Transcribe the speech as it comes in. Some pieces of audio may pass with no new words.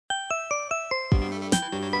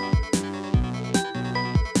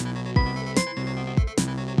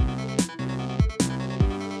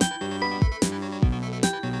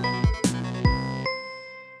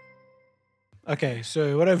Okay,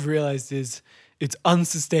 so what I've realized is it's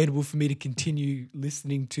unsustainable for me to continue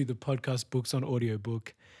listening to the podcast books on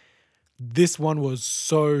audiobook. This one was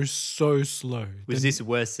so slow. Was this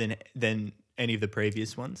worse than any of the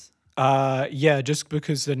previous ones? Yeah, just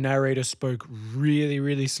because the narrator spoke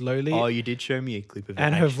really slowly. Oh, you did show me a clip of it.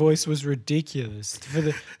 And her voice was ridiculous.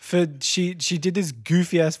 She did this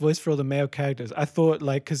goofy ass voice for all the male characters. I thought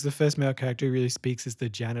like because the first male character who really speaks is the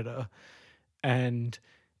janitor, and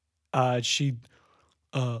she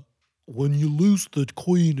when you lose the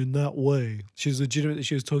queen in that way, she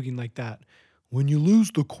was talking like that. When you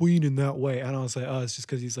lose the queen in that way, and I was like, oh, it's just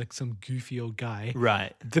because he's like some goofy old guy,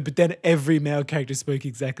 right? But then every male character spoke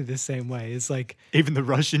exactly the same way. It's like even the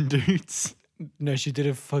Russian dudes. No, she did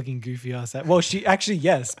a fucking goofy ass accent. Well, she actually,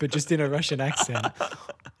 yes, but just in a Russian accent.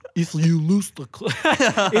 If you lose the...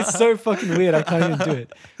 It's so fucking weird. I can't even do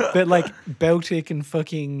it. But like Beltic and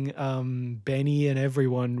fucking Benny and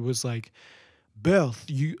everyone was like, Beth,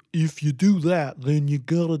 if you do that, then you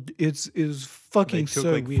gotta... It's fucking they took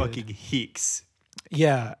so like weird. Fucking hicks.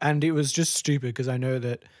 Yeah, and it was just stupid because I know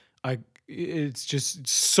that it's just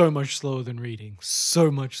so much slower than reading.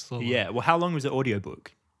 So much slower. Yeah, well, how long was the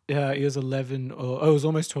audiobook? It was 11 or it was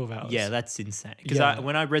almost 12 hours. Yeah, that's insane. Because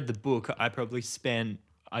when I read the book,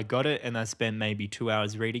 I got it and I spent maybe 2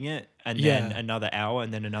 hours reading it and then another hour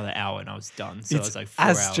and then another hour and I was done. So it's I was like 4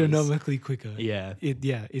 hours. Astronomically quicker. Yeah.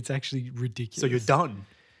 It's actually ridiculous. So you're done.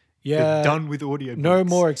 Yeah. You're done with audiobooks. No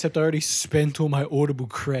more, except I already spent all my Audible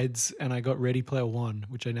creds and I got Ready Player One,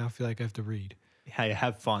 which I now feel like I have to read. Hey,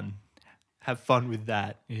 have fun. Have fun with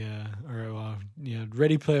that. Yeah. All right. Well, yeah.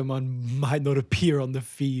 Ready Player One might not appear on the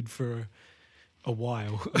feed for a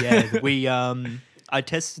while. Yeah. I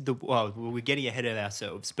tested we're getting ahead of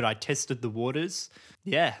ourselves, but I tested the waters.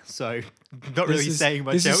 Yeah. So not really saying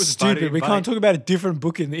much else. This is stupid. We can't talk about a different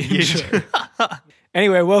book in the intro.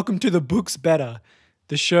 Anyway, welcome to The Book's Better,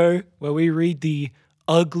 the show where we read the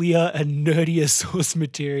uglier and nerdier source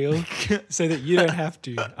material so that you don't have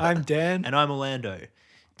to. I'm Dan. And I'm Orlando.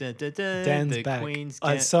 Dan's the back. Queen's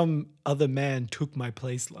some other man took my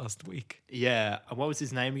place last week. Yeah. What was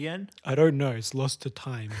his name again? I don't know. It's lost to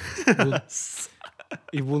time.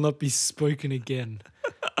 It will not be spoken again.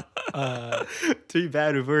 Too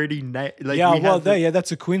bad. We've already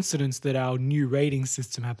that's a coincidence that our new rating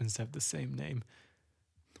system happens to have the same name.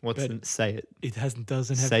 Say it. It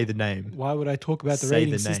doesn't have. Say the name. Why would I talk about the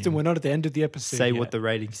rating system? We're not at the end of the episode. Say yet. what the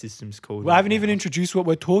rating system's called. Well, I haven't even introduced what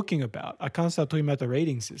we're talking about. I can't start talking about the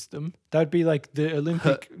rating system. That would be like the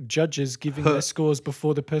Olympic judges giving their scores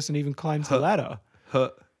before the person even climbs the ladder.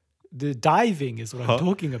 The diving is what I'm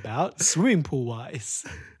talking about, swimming pool wise.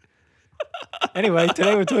 Anyway,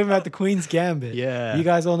 today we're talking about the Queen's Gambit. Yeah. You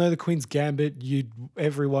guys all know the Queen's Gambit.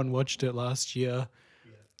 Everyone watched it last year.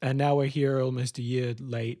 And now we're here almost a year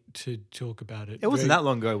late to talk about it. It wasn't that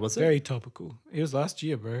long ago, was it? Very topical. It was last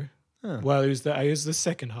year, bro. Huh. Well, it was the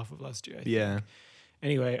second half of last year, I think. Yeah.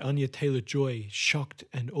 Anyway, Anya Taylor-Joy shocked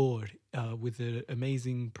and awed with an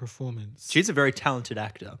amazing performance. She's a very talented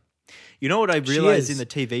actor. You know what I realized in the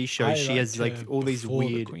TV show? She has like all these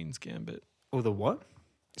weird... the Queen's Gambit. Oh, the what?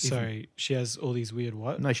 Sorry, she has all these weird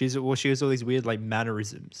what? No, she has all these weird like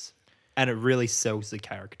mannerisms. And it really sells the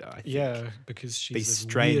character, I think. Yeah, because she's these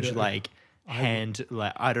strange I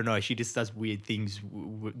don't know. She just does weird things,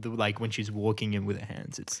 like when she's walking in with her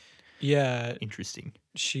hands. It's interesting.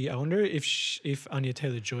 I wonder if Anya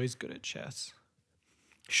Taylor-Joy is good at chess.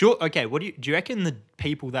 Sure. Okay. Do you reckon the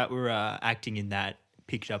people that were acting in that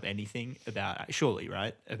picked up anything about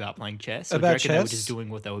playing chess? Or do you reckon they were just doing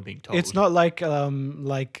what they were being told? It's not like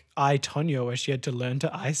I, Tonya, where she had to learn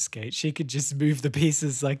to ice skate. She could just move the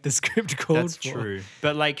pieces like the script called for. That's true.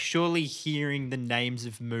 But like surely hearing the names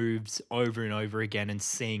of moves over and over again and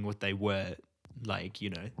seeing what they were, like, you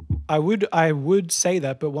know. I would say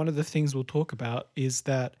that, but one of the things we'll talk about is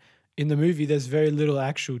that in the movie, there's very little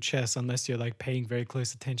actual chess unless you're like paying very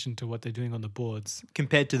close attention to what they're doing on the boards.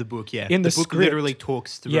 Compared to the book, yeah. In the book script, literally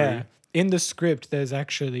talks through. Yeah. In the script, there's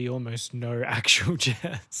actually almost no actual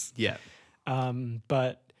chess. Yeah.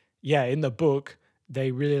 But yeah, in the book,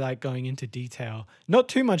 they really like going into detail. Not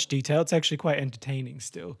too much detail. It's actually quite entertaining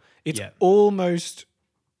still. It's almost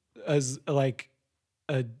as like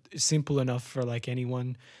simple enough for like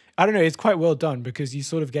anyone. I don't know. It's quite well done because you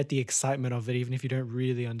sort of get the excitement of it, even if you don't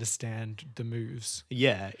really understand the moves.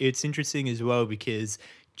 Yeah, it's interesting as well because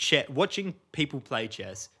watching people play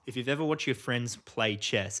chess, if you've ever watched your friends play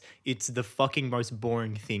chess, it's the fucking most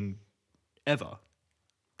boring thing ever.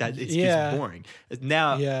 That it's just boring.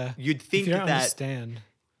 Now, you'd think if you don't that... understand.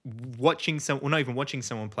 not even watching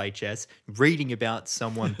someone play chess, reading about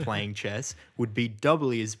someone playing chess would be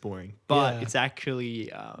doubly as boring. But it's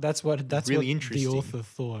actually that's what really what interesting. the author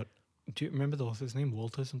thought. Do you remember the author's name?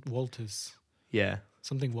 Walters. Yeah.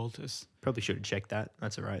 Something Walters. Probably should have checked that.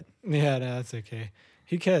 That's all right. Yeah, no, that's okay.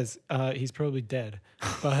 Who cares? He's probably dead.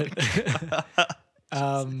 But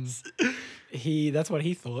that's what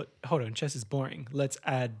he thought. Hold on, chess is boring. Let's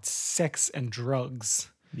add sex and drugs.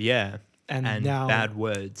 Yeah. And now, bad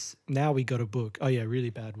words. Now we got a book. Oh yeah, really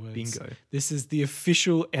bad words. Bingo. This is the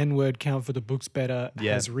official N-word count for the Book's Better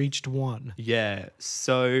has reached 1. Yeah.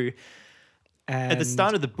 So at the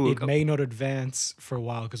start of the book, it may not advance for a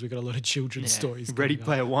while because we got a lot of children's stories. Ready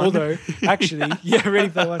Player One. Although, actually, Ready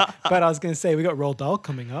Player One. But I was going to say we got Roald Dahl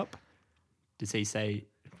coming up. Does he say?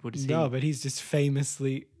 What does he? No, but he's just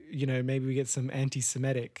famously. Maybe we get some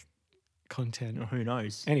anti-Semitic content. Oh, who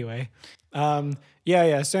knows? Anyway,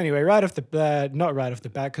 yeah. So anyway, right off the bat, not right off the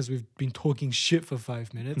bat because we've been talking shit for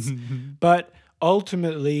 5 minutes, but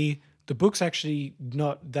ultimately. The book's actually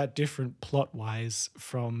not that different plot-wise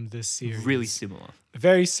from the series. Really similar.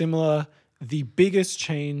 Very similar. The biggest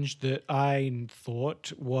change that I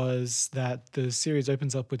thought was that the series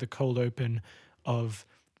opens up with a cold open of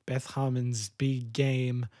Beth Harmon's big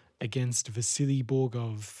game against Vasily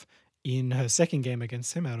Borgov in her second game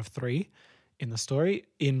against him out of 3 in the story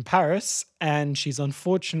in Paris. And she's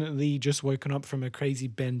unfortunately just woken up from a crazy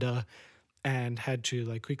bender and had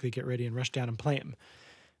to quickly get ready and rush down and play him.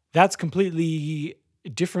 That's completely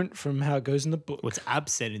different from how it goes in the book. What's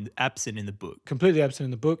absent in the book? Completely absent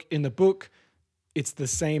in the book. In the book, it's the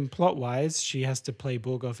same plot-wise. She has to play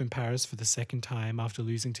Borgov in Paris for the second time after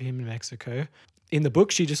losing to him in Mexico. In the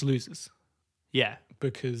book, she just loses. Yeah.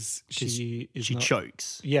 Because she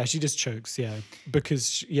chokes. Yeah, she just chokes, yeah.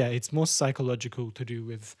 Because, it's more psychological to do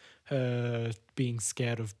with her being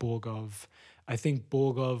scared of Borgov. I think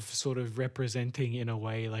Borgov sort of representing in a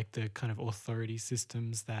way the kind of authority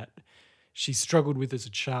systems that she struggled with as a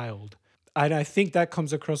child. And I think that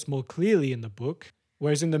comes across more clearly in the book.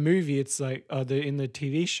 Whereas in the movie, it's in the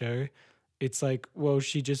TV show, it's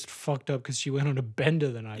she just fucked up because she went on a bender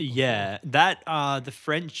the night before. Yeah, that the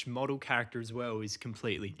French model character as well is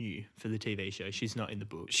completely new for the TV show. She's not in the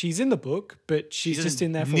book. She's in the book, but she's just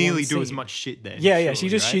in there for nearly one scene. do as much shit there. Yeah. She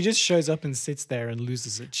just shows up and sits there and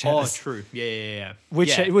loses at chess. Oh, true. Yeah.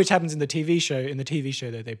 Which happens in the TV show. In the TV show,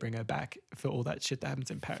 though, they bring her back for all that shit that happens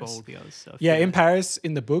in Paris. For all the other stuff. Yeah, in Paris,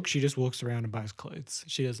 in the book, she just walks around and buys clothes.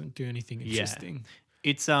 She doesn't do anything interesting. Yeah.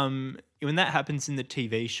 It's when that happens in the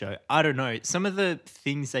TV show, I don't know. Some of the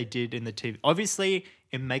things they did in the TV, obviously,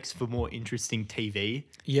 it makes for more interesting TV.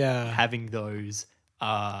 Yeah, having those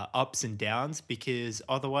ups and downs, because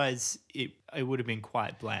otherwise it would have been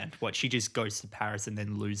quite bland. She just goes to Paris and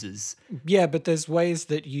then loses. Yeah, but there's ways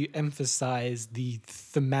that you emphasize the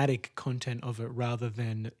thematic content of it rather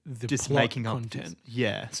than the just plot making content.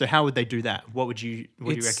 Yeah. So how would they do that? What do you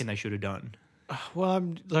reckon they should have done?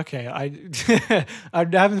 Well, I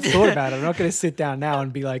haven't thought about it. I'm not going to sit down now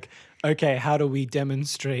and be like, okay, how do we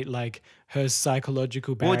demonstrate her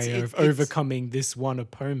psychological barrier of overcoming this one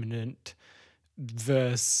opponent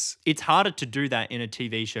versus... It's harder to do that in a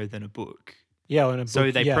TV show than a book. Yeah, in a book. So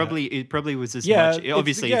it probably was as much...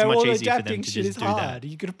 Obviously, it's much easier for them to just do that.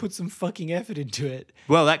 You got to put some fucking effort into it.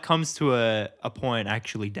 Well, that comes to a point,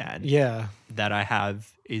 actually, Dan. Yeah. That I have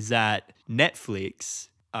is that Netflix...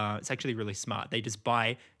 it's actually really smart. They just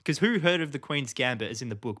buy... Because who heard of The Queen's Gambit as in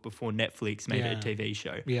the book before Netflix made it a TV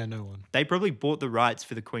show? Yeah, no one. They probably bought the rights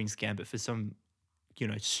for The Queen's Gambit for some,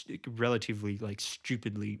 relatively,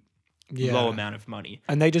 stupidly low amount of money.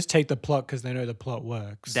 And they just take the plot because they know the plot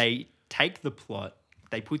works. They take the plot,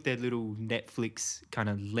 they put their little Netflix kind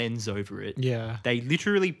of lens over it. Yeah. They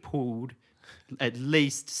literally pulled at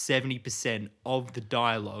least 70% of the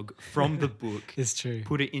dialogue from the book. It's true.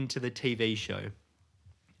 Put it into the TV show.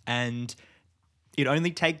 And it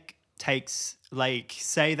only takes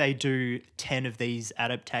say they do 10 of these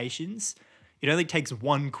adaptations, it only takes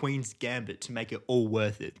one Queen's Gambit to make it all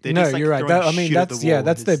worth it. They're no, just, you're right.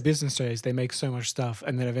 That's their just... business strategy. They make so much stuff,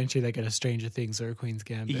 and then eventually they get a Stranger Things or a Queen's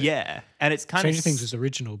Gambit. Yeah, and it's kind Stranger Things was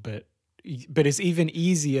original, but it's even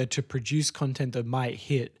easier to produce content that might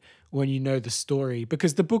hit when you know the story,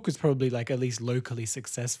 because the book was probably at least locally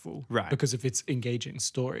successful, right? Because of its engaging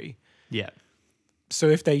story. Yeah. So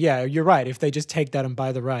if you're right. If they just take that and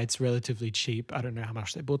buy the rights relatively cheap, I don't know how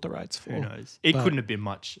much they bought the rights for. Who knows? It couldn't have been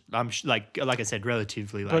much. Like I said,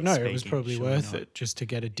 relatively. But no, it was probably worth it just to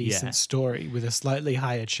get a decent story with a slightly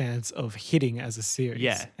higher chance of hitting as a series.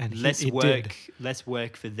 Yeah, and less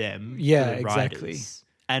work for them. Yeah, for the exactly. Writers.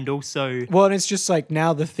 And also, well, and it's just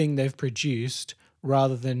now the thing they've produced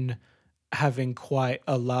rather than having quite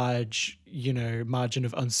a large, margin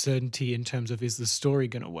of uncertainty in terms of, is the story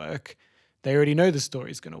going to work? They already know the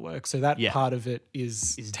story's going to work. So that Yeah. part of it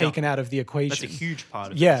is Is taken done. out of the equation. That's a huge part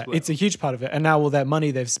of it. Yeah, as well. it's a huge part of it. And now all that money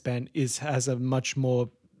they've spent has a much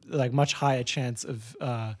higher chance of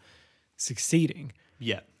succeeding.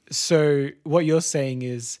 Yeah. So what you're saying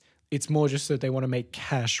is it's more just that they want to make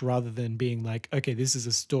cash rather than being like, okay, this is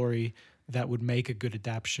a story that would make a good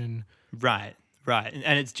adaptation. Right. Right.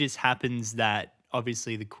 And it just happens that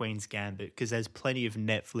obviously the Queen's Gambit, because there's plenty of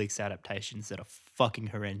Netflix adaptations that are fucking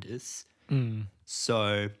horrendous.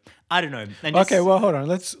 So I don't know. And Okay, well, hold on.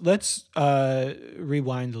 Let's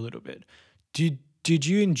rewind a little bit. Did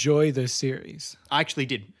you enjoy the series? I actually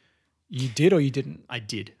did. You did or you didn't? I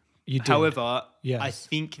did. You did. However, Yes. I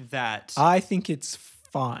think that I think it's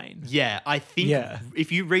fine. I think Yeah.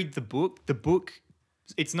 if you read the book,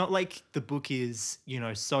 it's not like the book is,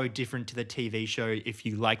 so different to the TV show. If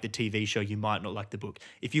you like the TV show, you might not like the book.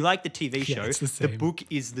 If you like the TV show, it's the the same. book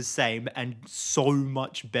is the same and so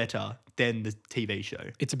much better than the TV show.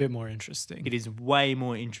 It's a bit more interesting. It is way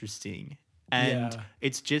more interesting. And Yeah.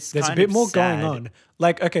 it's just There's a kind bit of more sad. going on.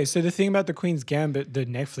 Like, okay, so the thing about the Queen's Gambit, the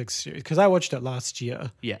Netflix series, because I watched it last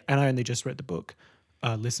year. Yeah. And I only just read the book,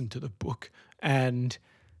 listened to the book. And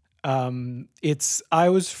I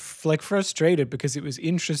was frustrated because it was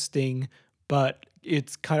interesting, but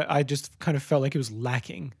I just kind of felt like it was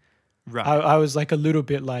lacking. Right. I was like a little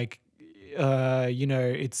bit like,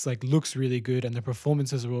 it's like looks really good and the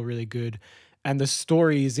performances are all really good and the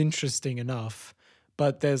story is interesting enough,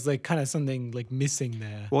 but there's like kind of something like missing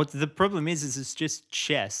there. Well, the problem is it's just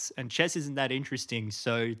chess, and chess isn't that interesting,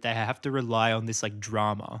 so they have to rely on this like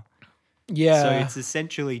drama. Yeah. So it's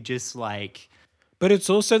essentially just like, But it's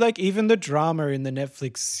also like even the drama in the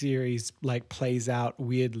Netflix series like plays out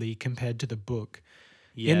weirdly compared to the book.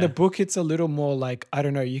 yeah, In the book, it's a little more like, I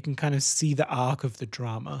don't know, you can kind of see the arc of the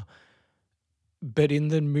drama. But in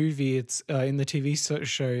the movie, it's in the TV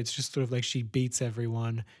show, it's just sort of like she beats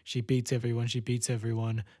everyone, she beats everyone, she beats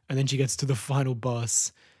everyone. And then she gets to the final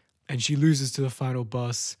boss and she loses to the final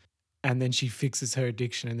boss. And then she fixes her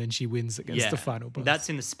addiction and then she wins against the final boss. That's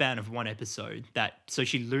in the span of one episode. So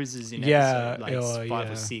she loses in Yeah, episode like 5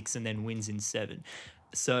 yeah. or 6 and then wins in 7.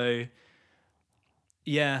 So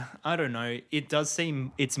yeah, I don't know. It does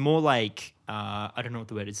seem it's more like I don't know what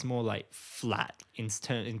the word. It's more like flat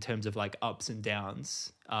in terms of like ups and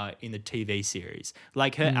downs in the TV series.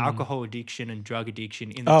 Like her alcohol addiction and drug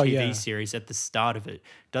addiction in the TV series at the start of it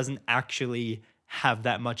doesn't actually have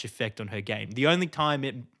that much effect on her game. The only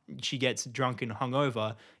time she gets drunk and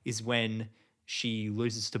hungover is when she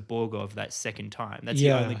loses to Borgov that second time. That's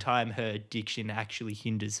the only time her addiction actually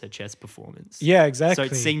hinders her chess performance. Yeah, exactly.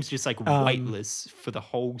 So it seems just like weightless for the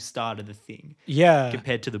whole start of the thing. Yeah.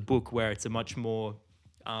 Compared to the book where it's a much more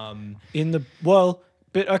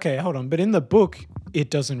But okay, hold on. But in the book, it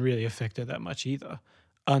doesn't really affect her that much either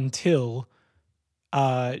until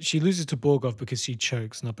she loses to Borgov because she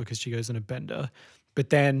chokes, not because she goes on a bender.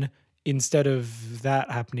 But then instead of that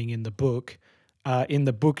happening in the book,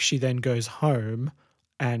 she then goes home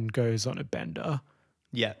and goes on a bender.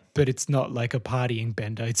 yeah. But it's not like a partying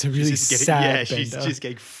bender. It's a really sad bender. She's just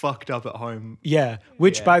getting fucked up at home. Yeah,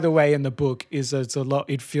 which by the way, in the book it's a lot.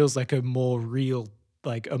 It feels like a more real,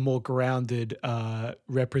 like a more grounded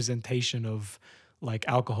representation of like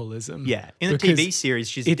alcoholism. Yeah, in the TV series,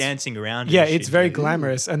 she's dancing around. Yeah, and it's shit, very dude.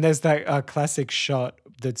 glamorous, and there's that classic shot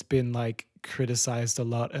that's been like criticized a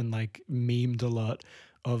lot and like memed a lot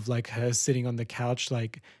of like her sitting on the couch,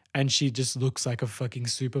 like, and she just looks like a fucking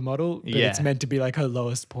supermodel, but it's Yeah. meant to be like her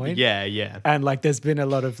lowest point. Yeah, yeah. And like, there's been a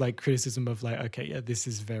lot of like criticism of like, okay, yeah, this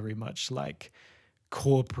is very much like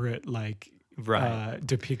corporate, like Right.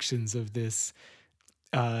 depictions of this.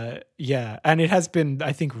 Yeah. And it has been,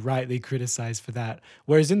 I think, rightly criticized for that.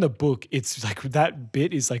 Whereas in the book, it's like that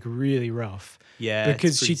bit is like really rough. Yeah, it's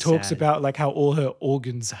Because she pretty talks sad. about like how all her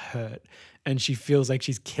organs hurt and she feels like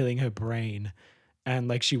she's killing her brain and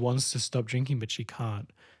like she wants to stop drinking, but she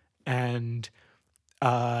can't. And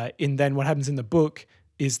then what happens in the book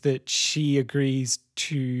is that she agrees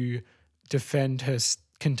to defend her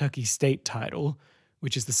Kentucky state title,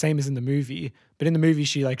 which is the same as in the movie. But in the movie,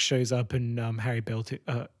 she like shows up and Harry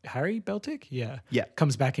Beltic, yeah,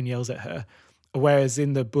 comes back and yells at her. Whereas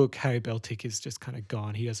in the book, Harry Beltic is just kind of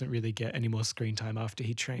gone. He doesn't really get any more screen time after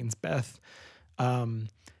he trains Beth. And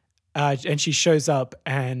she shows up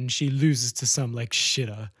and she loses to some like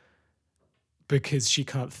shitter because she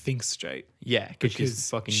can't think straight. Yeah, because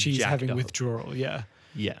she's jacked having up. withdrawal. Yeah.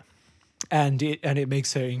 Yeah. And it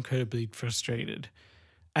makes her incredibly frustrated.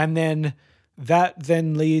 And then that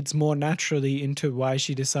then leads more naturally into why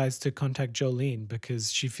she decides to contact Jolene,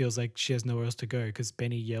 because she feels like she has nowhere else to go because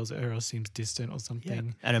Benny yells at her or seems distant or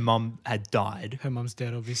something. And her mum had died. Her mom's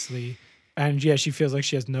dead, obviously. And yeah, she feels like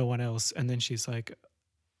she has no one else. And then she's like,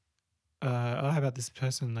 oh, how about this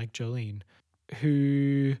person like Jolene,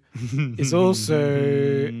 who is also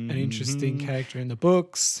an interesting character in the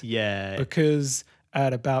books. Yeah. Because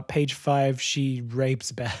at about page 5, she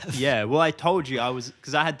rapes Beth. Yeah, well, I told you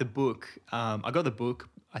because I had the book. I got the book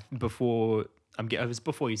before it was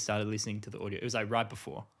before you started listening to the audio. It was like right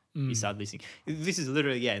before you started listening. This is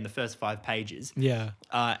literally in the first 5 pages. Yeah.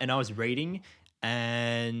 And I was reading,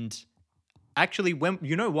 and actually, when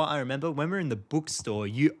you know what I remember when we were in the bookstore,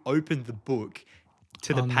 you opened the book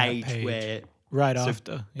to the On that page where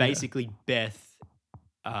after. basically Beth.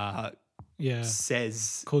 Yeah.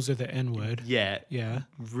 Says calls her the N-word. Yeah.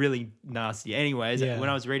 Really nasty. Anyways, Yeah. when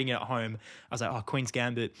I was reading it at home, I was like, oh, Queen's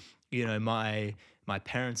Gambit, my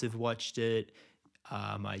parents have watched it.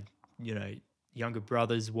 My, younger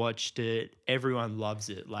brothers watched it. Everyone loves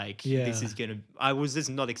it. Like, this is I was just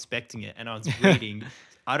not expecting it. And I was reading,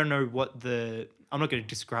 I don't know I'm not going to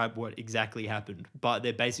describe what exactly happened, but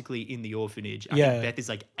they're basically in the orphanage. I think Beth is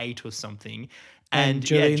like 8 or something. And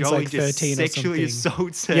Jolene's Joey like just 13 sexually or something.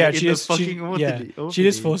 assaults her in the fucking orphanage. She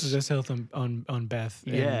just forces herself on Beth.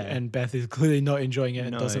 And, Yeah. and Beth is clearly not enjoying it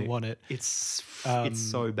and doesn't want it. It's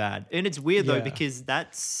so bad. And it's weird though, because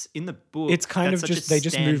that's in the book. It's kind of just, they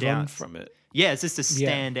just move on from it. Yeah, it's just a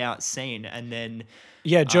standout scene. And then...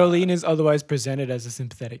 Yeah, Jolene is otherwise presented as a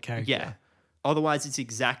sympathetic character. Yeah. Otherwise, it's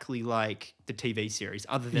exactly like the TV series,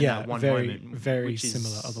 other than that one moment. Very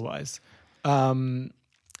similar otherwise.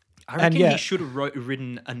 I reckon he should have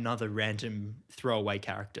written another random throwaway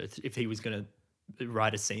character if he was going to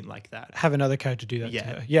write a scene like that. Have another character do that to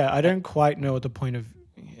her. Yeah, I don't quite know what the point of...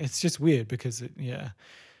 It's just weird because, and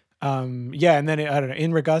then, I don't know,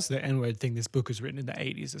 in regards to the N-word thing, this book was written in the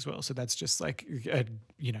 80s as well. So that's just like,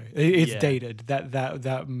 it's dated.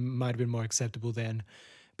 That might have been more acceptable then.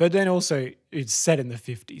 But then also, it's set in the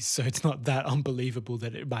 50s, so it's not that unbelievable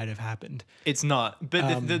that it might have happened. It's not.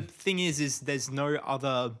 But the thing is there's no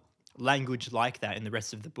other language like that in the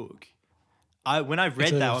rest of the book. When I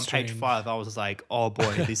read that on page 5, I was like, oh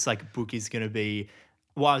boy, this like book is going to be...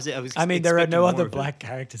 I mean, there are no other black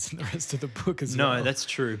characters in the rest of the book as well. No, that's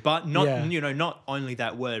true. But not, not only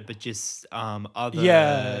that word, but just other...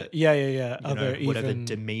 Yeah. Other whatever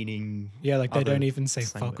demeaning... Yeah, like they don't even say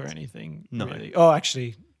fuck or anything. No. Really. Oh,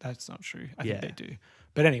 actually, that's not true. I think they do.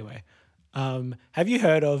 But anyway, have you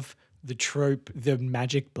heard of the trope, the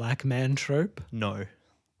magic black man trope? No.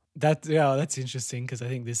 That's interesting because I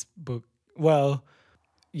think this book... Well...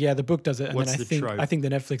 Yeah, the book does it, and What's then I think the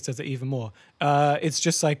Netflix does it even more. It's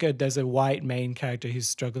just like there's a white main character who's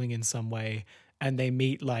struggling in some way, and they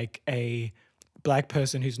meet like a black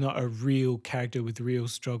person who's not a real character with real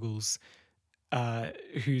struggles,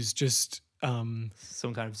 who's just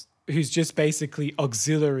who's just basically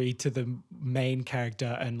auxiliary to the main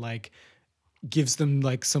character and like gives them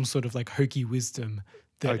like some sort of like hokey wisdom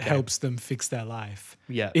that helps them fix their life.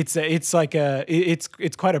 Yeah, it's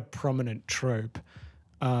quite a prominent trope.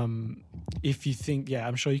 If you think,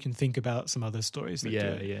 I'm sure you can think about some other stories that do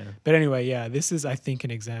it. Yeah. But anyway, this is, I think,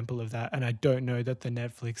 an example of that. And I don't know that the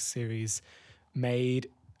Netflix series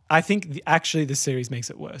I think actually the series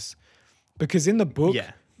makes it worse. Because in the book,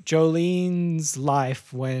 Jolene's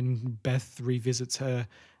life when Beth revisits her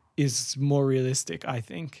is more realistic, I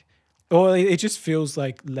think. Or it just feels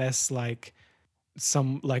like less like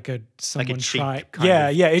someone trying.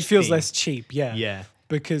 It feels less cheap. Yeah.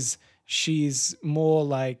 Because she's more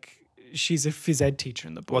like she's a phys ed teacher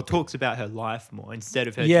in the book. Well, it talks about her life more instead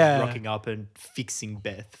of her just rocking up and fixing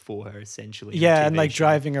Beth for her, essentially. Yeah, and like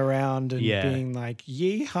driving around and being like,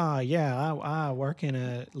 yeehaw, I work in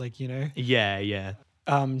a Yeah.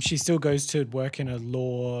 She still goes to work in a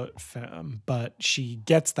law firm, but she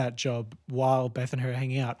gets that job while Beth and her are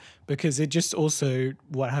hanging out because it just also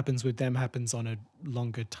what happens with them happens on a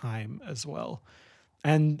longer time as well,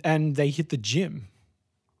 and they hit the gym.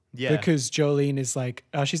 Yeah. Because Jolene is like,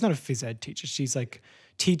 she's not a phys ed teacher. She's like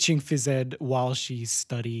teaching phys ed while she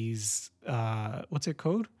studies, what's it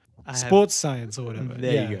called? Sports science or whatever.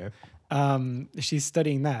 There you go. She's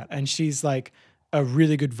studying that. And she's like a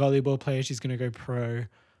really good volleyball player. She's going to go pro.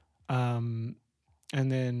 And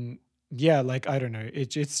then, I don't know.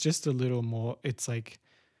 It's just a little more, it's like,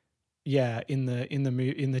 in the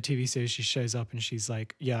TV series, she shows up and she's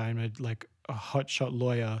like, I'm a hotshot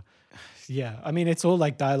lawyer. Yeah, I mean, it's all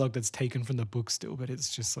like dialogue that's taken from the book still, but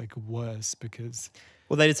it's just like worse because...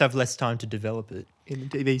 Well, they just have less time to develop it in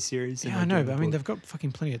the TV series. Yeah, I know, but I mean, they've got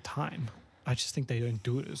fucking plenty of time. I just think they don't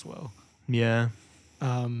do it as well. Yeah.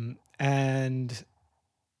 And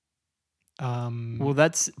Well,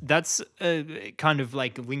 that's kind of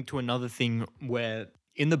like linked to another thing where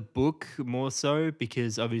in the book more so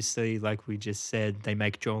because obviously, like we just said, they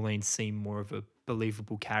make Jolene seem more of a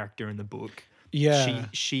believable character in the book. yeah,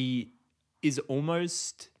 She is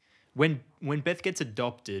almost when Beth gets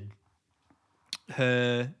adopted,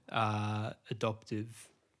 her adoptive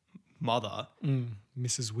mother,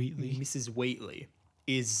 Mrs. Wheatley. Mrs. Wheatley,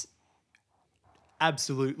 is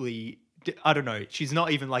absolutely, I don't know, she's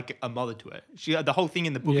not even like a mother to her. She the whole thing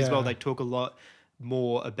in the book as well, Yeah. they talk a lot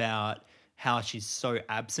more about how she's so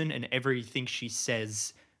absent and everything she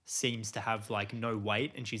says seems to have like no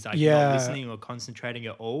weight and she's like not Yeah, listening or concentrating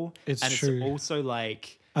at all. it's And it's true. also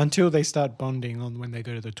like Until they start bonding on when they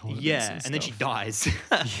go to the tournaments yeah, and and then she stuff. dies.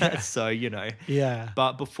 Yeah. So, you know. Yeah.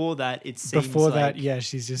 But before that it seems Before that, like yeah,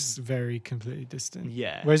 she's just very completely distant.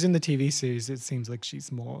 yeah. Whereas in the TV series, it seems like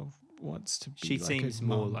she's more wants to be She like a seems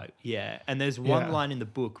more mum. like yeah. And there's one Yeah. line in the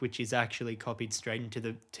book which is actually copied straight into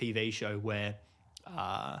the TV show where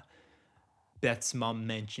Beth's mum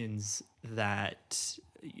mentions that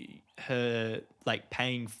her like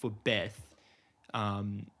paying for Beth,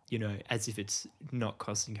 you know, as if it's not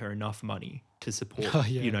costing her enough money to support, Oh,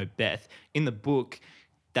 yeah. you know, Beth. In the book,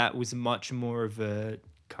 that was much more of a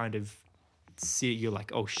kind of see you're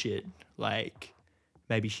like, oh shit, like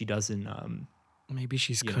maybe she doesn't Maybe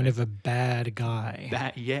she's you kind know, of a bad guy.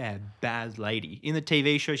 bad lady. In the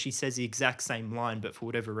TV show, she says the exact same line, but for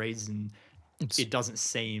whatever reason, It's it doesn't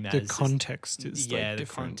seem the as context is yeah, like the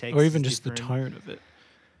different, context or is even just the different. tone of it.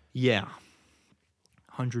 Yeah,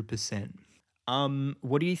 100%.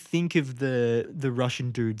 What do you think of the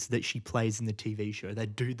Russian dudes that she plays in the TV show?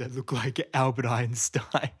 That dude that look like Albert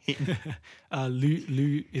Einstein.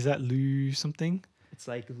 Lou, is that Lou something? It's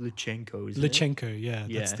like Luchenko, isn't it? Luchenko, yeah,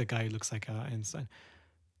 that's Yeah. the guy who looks like Einstein.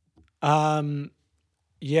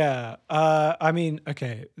 Yeah. I mean,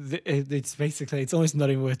 okay. It's basically, it's almost not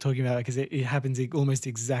even worth talking about because it happens almost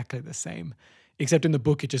exactly the same, except in the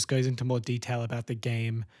book it just goes into more detail about the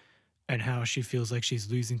game and how she feels like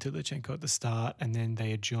she's losing to Luchenko at the start, and then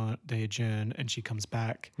they adjourn, and she comes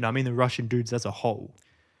back. No, I mean the Russian dudes as a whole.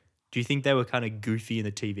 Do you think they were kind of goofy in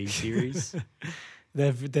the TV series?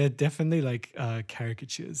 They're definitely like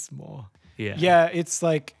caricatures more. Yeah. Yeah, it's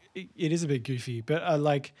like it is a bit goofy, but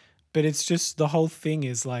but it's just the whole thing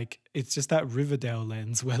is like it's just that Riverdale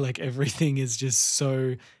lens where like everything is just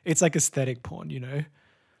so it's like aesthetic porn, you know,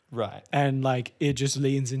 Right. and like it just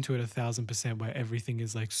leans into it 1,000% where everything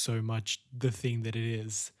is like so much the thing that it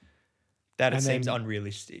is. That it And seems then-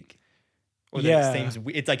 unrealistic. Or Yeah. that it seems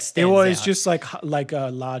it's like It stands was out. just like a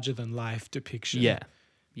larger than life depiction. yeah.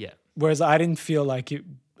 Yeah. Whereas I didn't feel like it.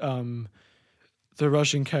 The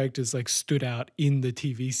Russian characters like stood out in the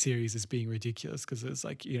TV series as being ridiculous because it's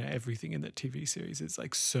like, you know, everything in that TV series is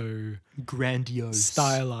like so Grandiose.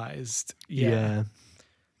 stylized. Yeah.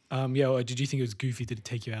 Yeah. Or did you think it was goofy? Did it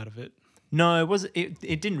take you out of it? No, it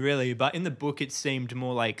didn't really, but in the book it seemed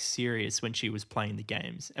more like serious when she was playing the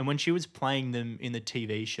games. And when she was playing them in the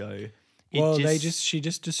TV show, She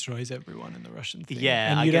just destroys everyone in the Russian thing.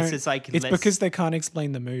 Yeah, and I you guess don't- it's like it's less- because they can't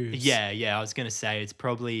explain the moves. yeah, I was gonna say it's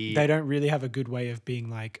probably They don't really have a good way of being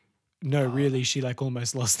like, no, really, she like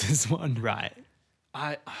almost lost this one. right.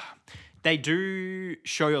 They do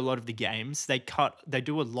show a lot of the games. They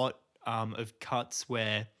do a lot of cuts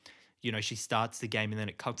where, you know, she starts the game and then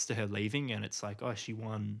it cuts to her leaving and it's like, oh, she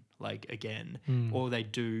won like again. Or they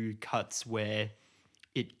do cuts where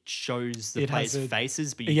it shows the It has players' a-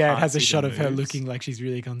 faces, but you Yeah, can't it has a see the shot of her moves. looking like she's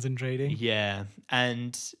really concentrating. Yeah,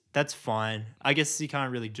 and that's fine. I guess you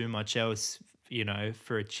can't really do much else, you know,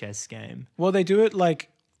 for a chess game. Well, they do it like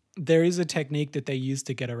there is a technique that they use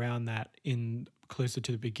to get around that in closer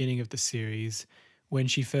to the beginning of the series when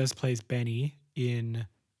she first plays Benny in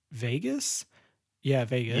Vegas. Yeah,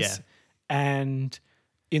 Vegas. Yeah. And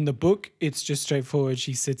in the book, it's just straightforward.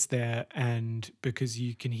 She sits there, and because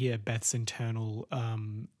you can hear Beth's internal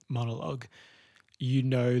monologue, you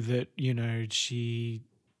know that, you know, she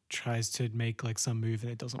tries to make like some move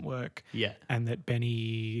and it doesn't work. Yeah. And that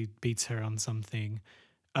Benny beats her on something.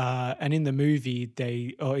 And in the movie,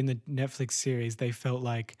 in the Netflix series, they felt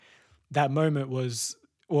like that moment was,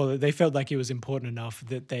 well, they felt like it was important enough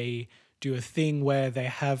that they do a thing where they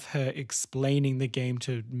have her explaining the game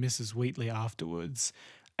to Mrs. Wheatley afterwards.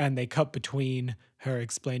 And they cut between her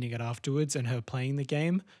explaining it afterwards and her playing the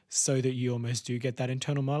game so that you almost do get that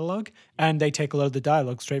internal monologue. And they take a lot of the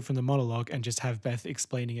dialogue straight from the monologue and just have Beth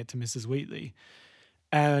explaining it to Mrs. Wheatley.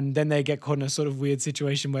 And then they get caught in a sort of weird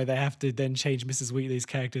situation where they have to then change Mrs. Wheatley's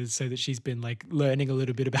characters so that she's been like learning a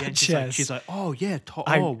little bit about And chess. she's like, oh yeah,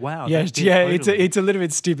 wow. Yeah, totally. it's a little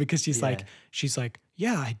bit stupid because she's like,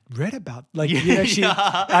 yeah, I read about I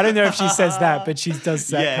don't know if she says that, but she does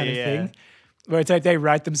that kind of thing. Where it's like they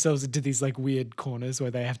write themselves into these like weird corners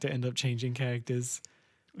where they have to end up changing characters.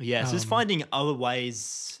 Yeah, so just finding other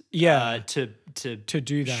ways to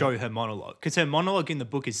do that. Show her monologue. Because her monologue in the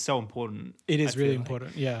book is so important. It is really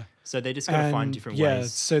important, yeah. So they just got to find different ways. Yeah,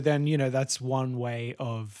 so then, that's one way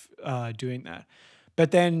of doing that.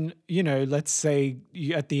 But then, let's say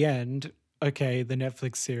at the end, okay, the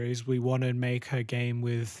Netflix series, we want to make her game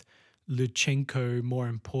with Luchenko more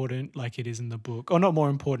important like it is in the book. Or not more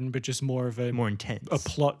important, but just more of a... More intense. A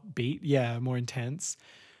plot beat, yeah, more intense.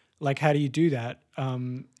 Like, how do you do that?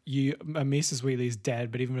 Mrs. Wheatley's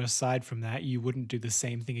dead, but even aside from that, you wouldn't do the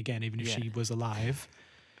same thing again, even if she was alive.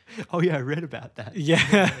 Oh yeah, I read about that.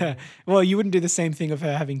 Yeah. Well, you wouldn't do the same thing of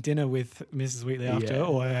her having dinner with Mrs. Wheatley after,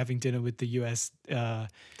 or her having dinner with the US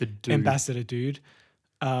ambassador dude.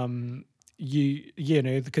 Because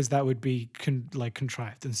that would be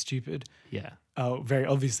contrived and stupid. Yeah. Very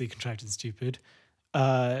obviously contrived and stupid.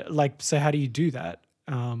 So how do you do that?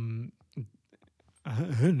 I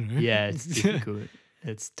don't know. Yeah, it's difficult.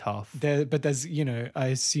 It's tough. But there's, I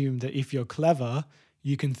assume that if you're clever,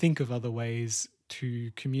 you can think of other ways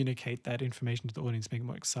to communicate that information to the audience, make it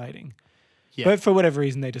more exciting. Yeah. But for whatever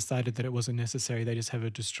reason, they decided that it wasn't necessary. They just have her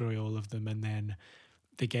destroy all of them. And then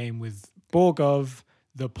the game with Borgov,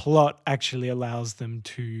 the plot actually allows them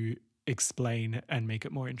to explain and make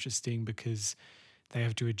it more interesting because they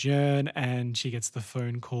have to adjourn and she gets the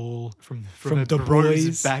phone call from the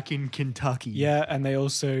boys back in Kentucky. Yeah, and they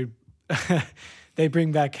also they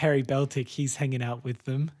bring back Harry Beltic. He's hanging out with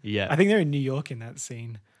them. Yeah. I think they're in New York in that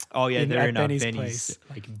scene. Oh yeah, they're in Benny's place.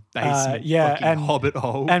 Like basement, and hobbit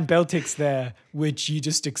hole. And Beltic's there, which you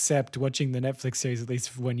just accept watching the Netflix series. At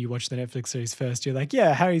least when you watch the Netflix series first, you're like,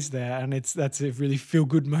 yeah, Harry's there, and that's a really feel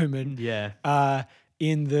good moment. Yeah.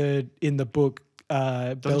 In the book,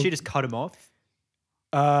 doesn't she just cut him off?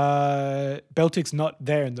 Beltic's not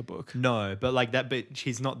there in the book. No, but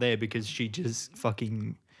she's not there because she just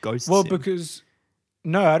fucking ghosts him. Well, because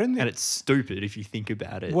no, I don't think. And it's stupid if you think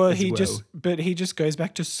about it. Well, he just goes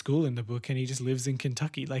back to school in the book and he just lives in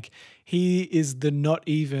Kentucky. Like he is the not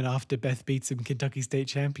even after Beth beats him Kentucky state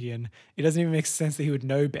champion. It doesn't even make sense that he would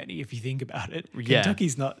know Benny if you think about it. Yeah.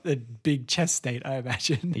 Kentucky's not a big chess state, I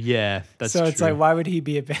imagine. Yeah, that's so true. It's like, why would he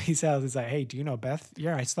be at Benny's house? It's like, hey, do you know Beth?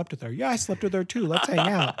 Yeah, I slept with her. Yeah, I slept with her too. Let's hang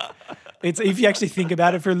out. It's if you actually think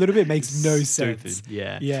about it for a little bit, it makes no sense.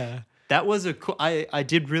 Yeah. Yeah. That was I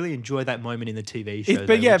did really enjoy that moment in the TV show.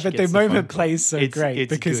 But the moment plays so great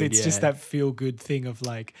because it's just that feel good thing of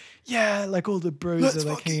like, yeah, like all the bros are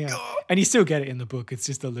like hanging out. And you still get it in the book. It's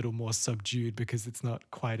just a little more subdued because it's not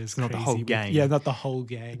quite as crazy. Not the whole gang. Yeah, not the whole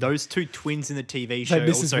gang. Those two twins in the TV show like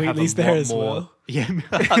Mrs. also Wheatley's have a there lot as more. Well.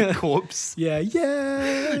 Yeah, corpse. Yeah.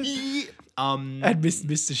 And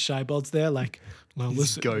Mr. Scheibald's there like, well,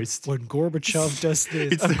 listen, ghost. When Gorbachev does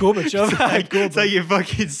this, it's like your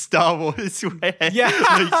fucking Star Wars where he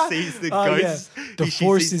sees the ghost. Yeah. The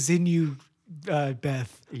force is in you,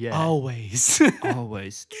 Beth. Yeah. Always.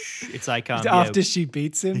 Always. It's like after she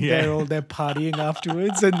beats him, they're partying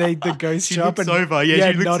afterwards, and the ghost she show up looks and over.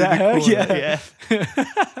 Yeah, she looks nod at her. Corner. Yeah.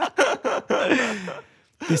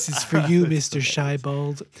 This is for you, Mr.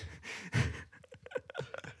 Scheibald.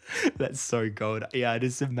 That's so gold. Yeah, I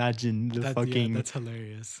just imagine that's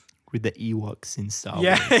hilarious. With the Ewoks in Star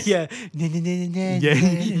Wars. Yeah.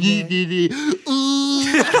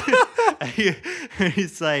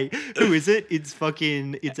 It's like, who is it? It's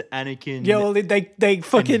Anakin. Yeah, well, they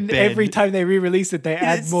fucking every time they re-release it, they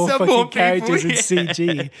add more fucking characters in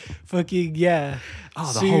CG. Fucking yeah.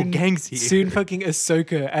 Oh, the whole gang's here. Soon fucking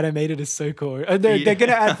Ahsoka, animated Ahsoka. They're going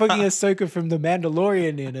to add fucking Ahsoka from The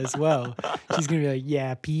Mandalorian in as well. She's going to be like,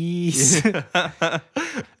 yeah, peace.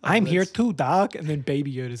 I'm here too, Doc. And then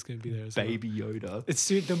Baby Yoda's going to be there as well. Baby Yoda. It's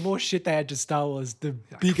the more shit they add to Star Wars, the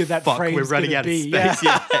bigger that frame's we're running out of space.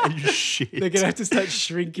 Yeah. Shit. They're going to have to start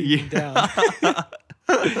shrinking down.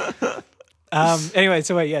 Anyway,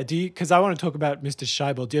 so wait, yeah. Because I want to talk about Mr.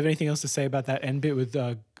 Scheibel. Do you have anything else to say about that end bit with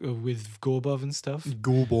Gorbov and stuff?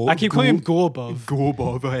 Gorbov. I keep calling him Gorbov.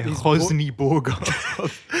 Gorbov. Hosny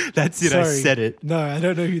Borgov. That's it. Sorry. I said it. No, I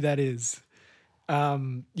don't know who that is.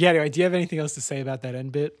 Anyway, do you have anything else to say about that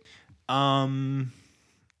end bit?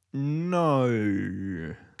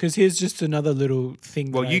 No. Because here's just another little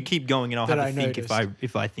thing. Well, you keep going, and I'll have to think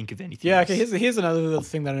if I think of anything. Yeah. else. Okay. Here's another little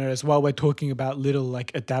thing that I noticed while we're talking about little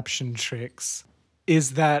like adaptation tricks.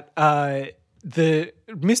 Is that the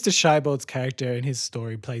Mr. Scheibald's character and his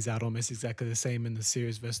story plays out almost exactly the same in the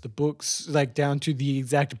series versus the books, like down to the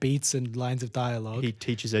exact beats and lines of dialogue. He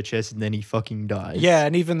teaches her chess and then he fucking dies. Yeah,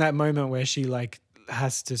 and even that moment where she like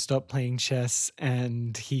has to stop playing chess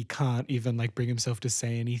and he can't even like bring himself to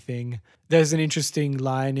say anything. There's an interesting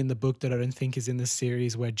line in the book that I don't think is in the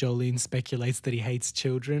series where Jolene speculates that he hates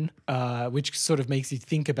children, which sort of makes you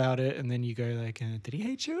think about it, and then you go like, did he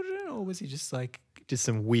hate children or was he just like Just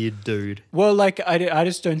some weird dude. well, like I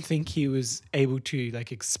just don't think he was able to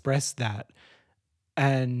like express that.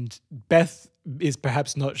 And Beth is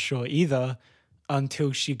perhaps not sure either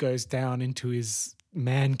until she goes down into his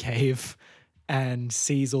man cave and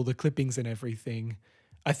sees all the clippings and everything.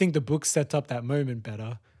 I think the book sets up that moment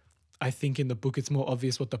better. I think in the book it's more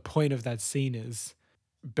obvious what the point of that scene is.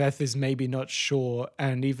 Beth is maybe not sure,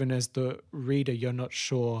 and even as the reader, you're not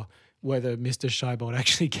sure whether Mr. Scheibald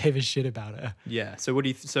actually gave a shit about her. Yeah. So what do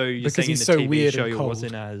you? So you're Because saying in he's the so TV weird show and it cold.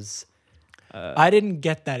 wasn't as I didn't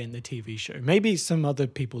get that in the TV show. Maybe some other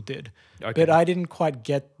people did, Okay. but I didn't quite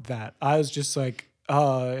get that. I was just like,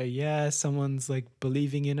 oh, yeah, someone's like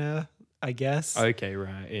believing in her, I guess. okay,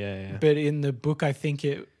 right? Yeah. But in the book, I think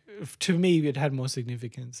to me, it had more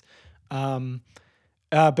significance.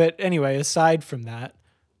 But anyway, aside from that,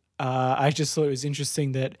 I just thought it was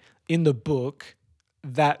interesting that in the book,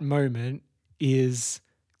 that moment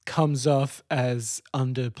comes off as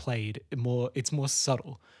underplayed. It's more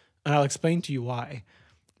subtle, and I'll explain to you why.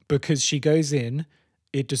 Because she goes in,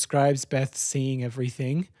 it describes Beth seeing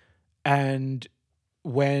everything, and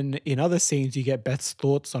when in other scenes you get Beth's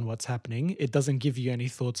thoughts on what's happening, it doesn't give you any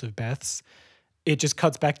thoughts of Beth's. It just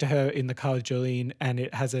cuts back to her in the car with Jolene, and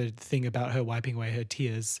it has a thing about her wiping away her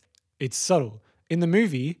tears. It's subtle. In the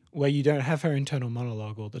movie, where you don't have her internal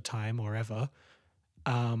monologue all the time or ever,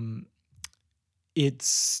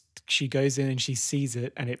 she goes in and she sees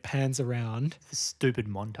it and it pans around. The stupid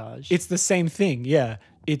montage. It's the same thing, yeah.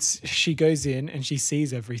 She goes in and she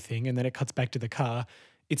sees everything and then it cuts back to the car.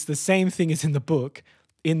 It's the same thing as in the book.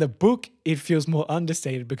 In the book, it feels more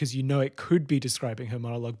understated because you know it could be describing her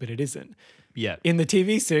monologue, but it isn't. yeah. In the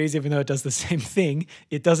TV series, even though it does the same thing,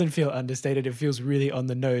 it doesn't feel understated. It feels really on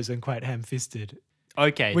the nose and quite ham-fisted,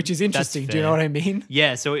 Okay. which is that's interesting. Do you know fair. what I mean?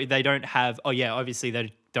 Yeah. So they don't have. Oh yeah. Obviously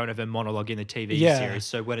they don't have a monologue in the TV Yeah. series.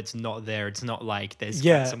 So when it's not there, it's not like there's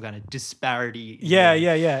Yeah. some kind of disparity. Yeah,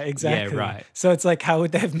 exactly. right. So it's like, how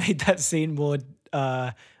would they have made that scene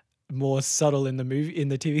more subtle in the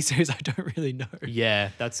TV series? I don't really know. Yeah.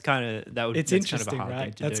 That's kind of that would. It's that's interesting, kind of a hard right?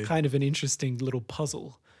 thing to That's do. kind of an interesting little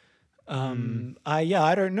puzzle.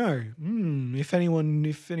 I don't know. If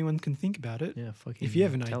anyone can think about it, Yeah. Fucking. if you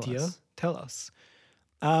have an tell idea, us. tell us.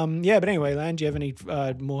 But anyway, Lan, do you have any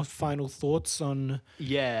more final thoughts on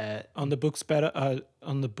Yeah. the books better?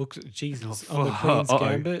 On the books, Jesus, on the Oh, Queen's uh-oh.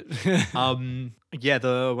 Gambit. Yeah,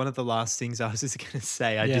 the one of the last things I was just gonna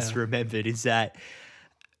say, I just Yeah. remembered is that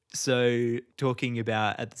so talking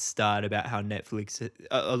about at the start about how Netflix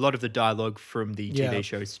a lot of the dialogue from the Yeah. TV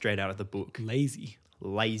show is straight out of the book. Lazy.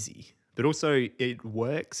 Lazy. But also it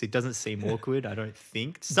works. It doesn't seem awkward, I don't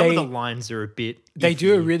think. Some of the They- lines are a bit They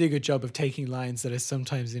do a iffy. really good job of taking lines that are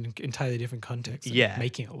sometimes in entirely different contexts. And Yeah.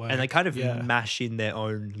 making it work. And they kind of yeah. mash in their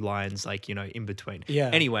own lines, like, in between. Yeah.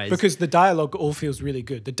 Anyways. because the dialogue all feels really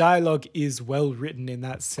good. The dialogue is well written in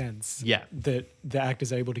that sense. Yeah. That the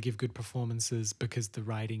actors are able to give good performances because the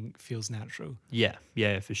writing feels natural. Yeah,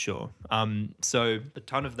 for sure. So a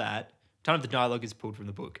ton of the dialogue is pulled from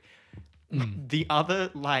the book. The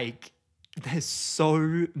other, there's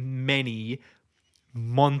so many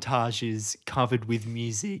montages covered with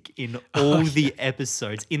music in all the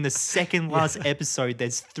episodes. In the second last episode,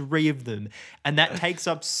 there's 3 of them, and that takes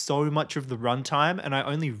up so much of the runtime. And I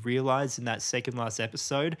only realized in that second last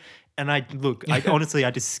episode. And I honestly,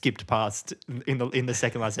 I just skipped past in the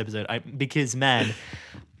second last episode because man.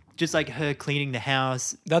 Just like her cleaning the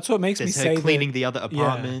house. That's what makes me There's say her cleaning that, the other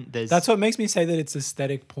apartment. There's That's what makes me say that it's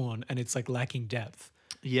aesthetic porn and it's like lacking depth.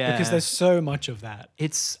 yeah. Because there's so much of that.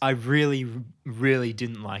 I really, really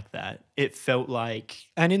didn't like that. It felt like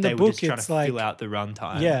And in the they were book, just trying it's to like fill out the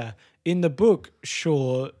runtime. Yeah. In the book,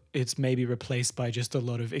 sure, it's maybe replaced by just a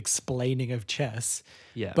lot of explaining of chess.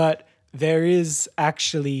 Yeah. But there is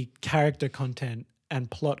actually character content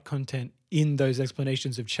and plot content in those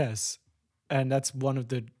explanations of chess. And that's one of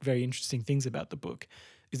the very interesting things about the book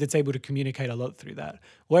is it's able to communicate a lot through that.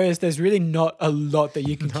 Whereas there's really not a lot that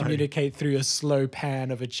you can communicate through a slow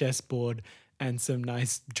pan of a chessboard and some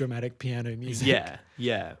nice dramatic piano music.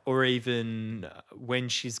 Yeah. Or even when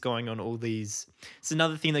she's going on all these. It's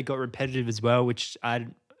another thing that got repetitive as well, which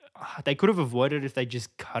they could have avoided if they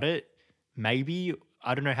just cut it, maybe.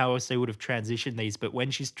 I don't know how else they would have transitioned these, but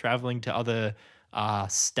when she's traveling to other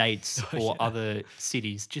states or other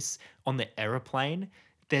cities, just on the aeroplane,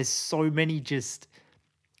 there's so many just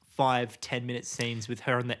 5-10 minute scenes with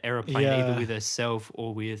her on the aeroplane, either with herself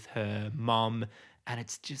or with her mum, and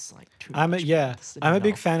it's just like too much. I'm a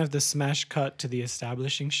big fan of the smash cut to the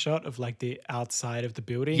establishing shot of like the outside of the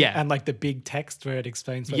building, and like the big text where it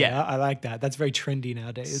explains what they are. I like that. That's very trendy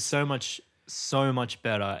nowadays. So much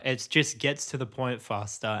better. It just gets to the point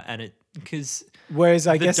faster, and it because whereas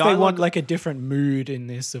I guess they want like a different mood in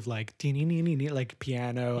this of like like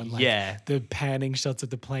piano and like the panning shots of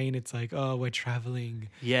the plane. It's like, oh, we're traveling,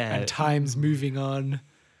 and time's moving on.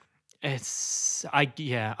 I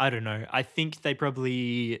don't know. I think they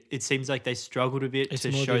probably, it seems like they struggled a bit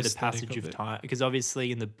to show the passage of time, because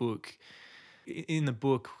obviously in the book, in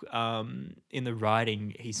the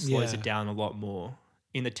writing, he slows it down a lot more.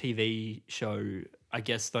 In the TV show, I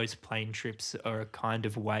guess those plane trips are a kind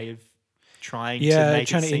of way of trying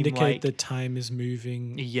to indicate like that time is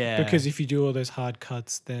moving. Yeah, because if you do all those hard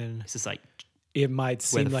cuts, then it's just like it might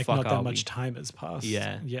seem like not that much time has passed.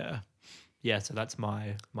 Yeah, so that's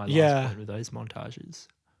my last point with those montages.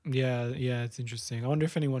 Yeah, it's interesting. I wonder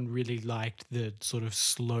if anyone really liked the sort of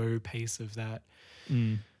slow pace of that.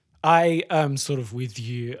 I am sort of with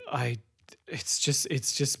you. It's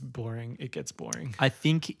just boring. It gets boring. I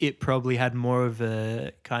think it probably had more of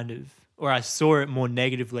a kind of, or I saw it more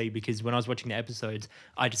negatively, because when I was watching the episodes,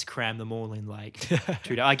 I just crammed them all in like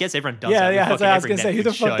 2 days. I guess everyone does that. Yeah, I was going to say, who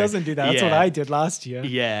the fuck doesn't do that? That's what I did last year.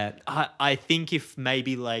 Yeah. I think if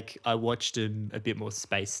maybe like I watched them a bit more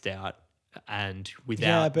spaced out and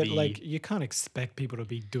without like you can't expect people to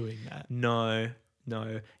be doing that. No.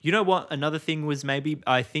 You know what? Another thing was, maybe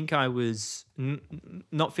I think I was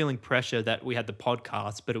not feeling pressure that we had the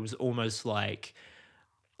podcast, but it was almost like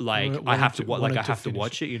I have to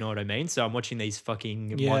watch it. You know what I mean? So I'm watching these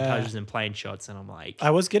fucking montages and plane shots, and I'm like,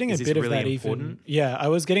 I was getting a bit of that important? even. I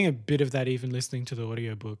was getting a bit of that even listening to the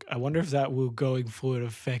audiobook. I wonder if that will going forward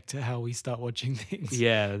affect how we start watching things.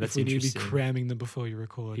 Yeah, that's if we interesting. need to be cramming them before you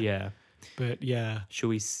record. Yeah. But yeah, should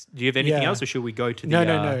we? Do you have anything else, or should we go to the?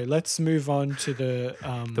 No. Let's move on to the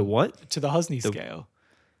the what? To the Hosni scale.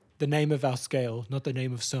 The name of our scale, not the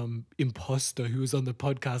name of some imposter who was on the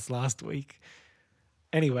podcast last week.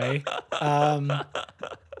 Anyway, so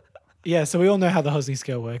we all know how the Hosni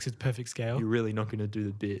scale works. It's perfect scale. You're really not going to do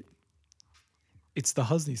the bit. It's the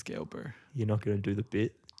Hosni scale, bro. You're not going to do the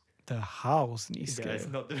bit. The Hosni scale. It's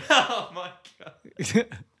not the. Oh my god.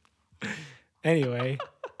 Anyway.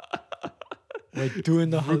 We're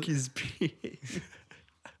doing the Rookie's bit.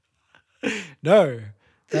 No,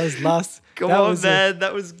 that was last. Come on, man.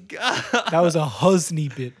 That was that was a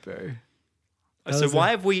Hosni bit, bro. So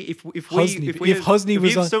why have we? If Hosni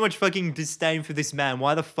was have so much fucking disdain for this man,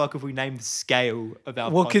 why the fuck have we named the scale of our?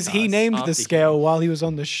 Well, because he named the scale while he was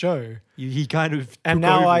on the show. He kind of and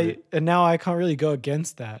now I can't really go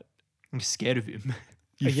against that. I'm scared of him.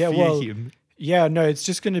 You fear him. Yeah, no, it's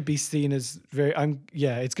just going to be seen as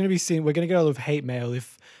it's going to be seen. We're going to get a lot of hate mail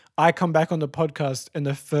if I come back on the podcast and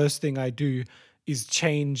the first thing I do is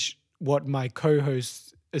change what my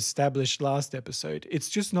co-host established last episode. It's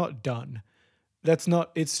just not done. That's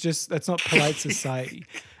not polite society.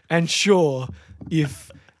 And sure,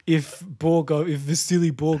 if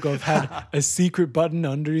Vasily Borgov had a secret button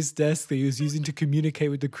under his desk that he was using to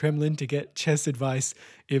communicate with the Kremlin to get chess advice,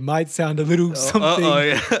 it might sound a little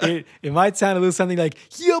something. It might sound a little something like,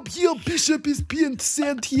 "Here, bishop is being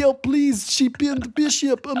sent here, please. She pinned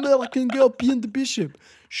bishop. American girl pinned bishop."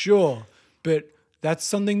 Sure, but that's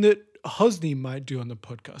something that Hosni might do on the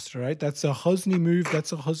podcast, right? That's a Hosni move.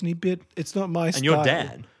 That's a Hosni bit. It's not my style. And you're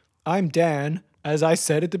Dan. I'm Dan. As I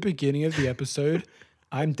said at the beginning of the episode,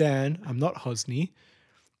 I'm Dan. I'm not Hosni.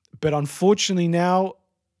 But unfortunately now,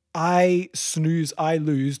 I snooze, I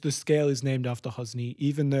lose. The scale is named after Hosni,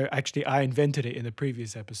 even though actually I invented it in the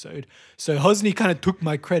previous episode. So Hosni kind of took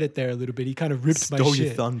my credit there a little bit. He kind of ripped my shit. Stole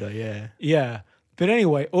your thunder, yeah. Yeah. But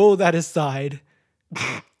anyway, all that aside,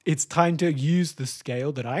 it's time to use the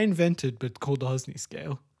scale that I invented, but called the Hosni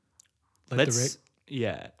scale.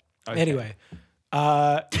 Yeah. Okay. Anyway,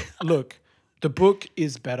 look, the book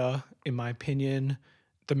is better, in my opinion.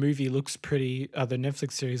 The movie looks pretty. The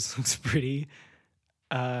Netflix series looks pretty.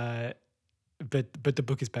 But the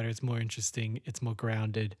book is better. It's more interesting. It's more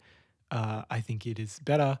grounded. I think it is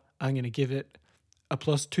better. I'm going to give it a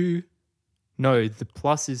 +2. No, the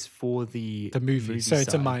plus is for the movie so side.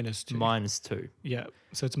 It's a -2. -2. Yeah,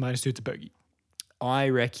 so it's a -2. It's a bogey. I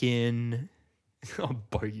reckon. Oh,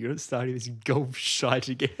 bogey! You're starting this golf shite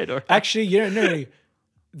again. Or actually, no,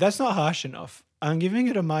 that's not harsh enough. I'm giving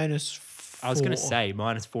it a -4. I was going to say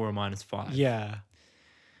 -4 or -5. Yeah.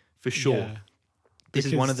 for sure. Yeah. This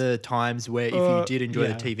is one of Because- the times where if you did enjoy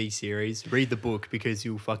yeah. the TV series, read the book because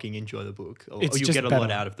you'll fucking enjoy the book. Or It's you'll just get a lot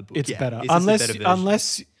better. out of the book. It's Yeah, better. it's just a better version.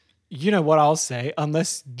 Unless you know what I'll say,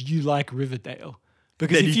 unless you like Riverdale.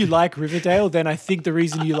 Because Then if you you can- like Riverdale, then I think the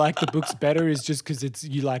reason you like the books better is just because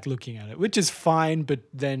you like looking at it, which is fine. But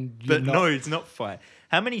then you're But not, no, it's not fine.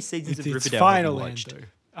 How many seasons of it's Riverdale fine, have you watched? Orlando.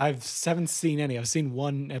 I haven't seen any. I've seen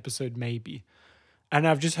one episode maybe, and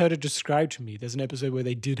I've just heard it described to me. There's an episode where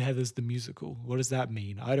they did Heather's the musical. What does that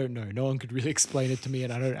mean? I don't know. No one could really explain it to me,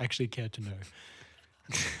 and I don't actually care to know.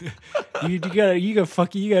 you got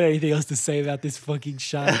anything else to say about this fucking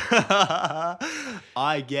show? Give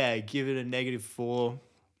it a -4.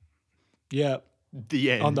 Yeah,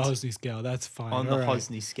 The end. on the Hosni scale, that's fine. On the All right.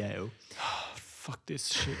 Hosni scale. Fuck this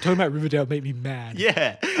shit. Talking about Riverdale made me mad.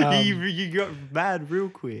 Yeah. You got mad real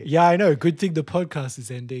quick. Yeah, I know. Good thing the podcast is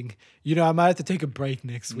ending. You know, I might have to take a break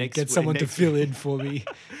next week. Next Get week- someone to next fill in for me.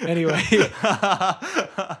 Anyway,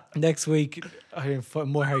 next week,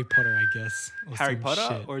 more Harry Potter, I guess. Or Harry some Potter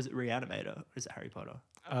shit. or is it Reanimator? Or is it Harry Potter?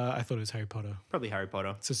 I thought it was Harry Potter. Probably Harry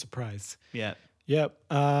Potter. It's a surprise. Yeah. Yep.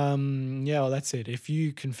 Yeah, well, that's it. If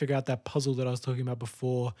you can figure out that puzzle that I was talking about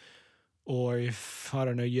before, or if, I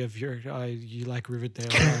don't know, you like Riverdale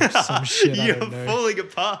or some shit, I You're don't know. falling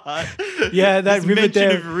apart. Yeah, that This mention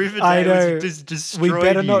Riverdale. of Riverdale I know. has just destroyed We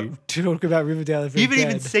better you. not talk about Riverdale if You we're haven't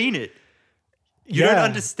even dead. seen it. You don't Yeah.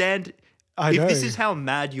 understand. I If this know. is how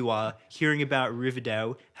mad you are hearing about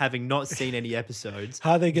Riverdale, having not seen any episodes,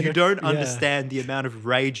 How are they gonna- you don't yeah. understand the amount of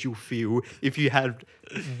rage you'll feel if you had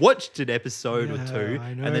watched an episode or Yeah, two I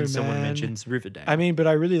and know, then someone man. mentions Riverdale. I mean, but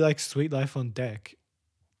I really like Sweet Life on Deck.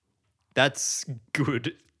 That's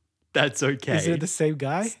good. That's okay. Is it the same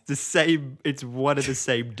guy? It's the same. It's one of the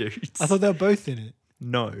same dudes. I thought they were both in it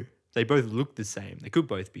No, they both look the same. They could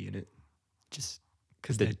both be in it. Just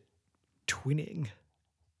because The- they're twinning.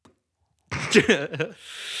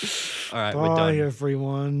 All right, we're Bye, done.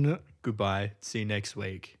 everyone. Goodbye. See you next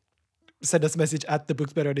week. Send us a message at the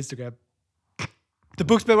Books Better on Instagram. The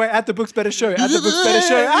Books Better, wait, at the Books Better Show. At the Books Better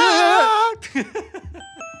Show. Ah!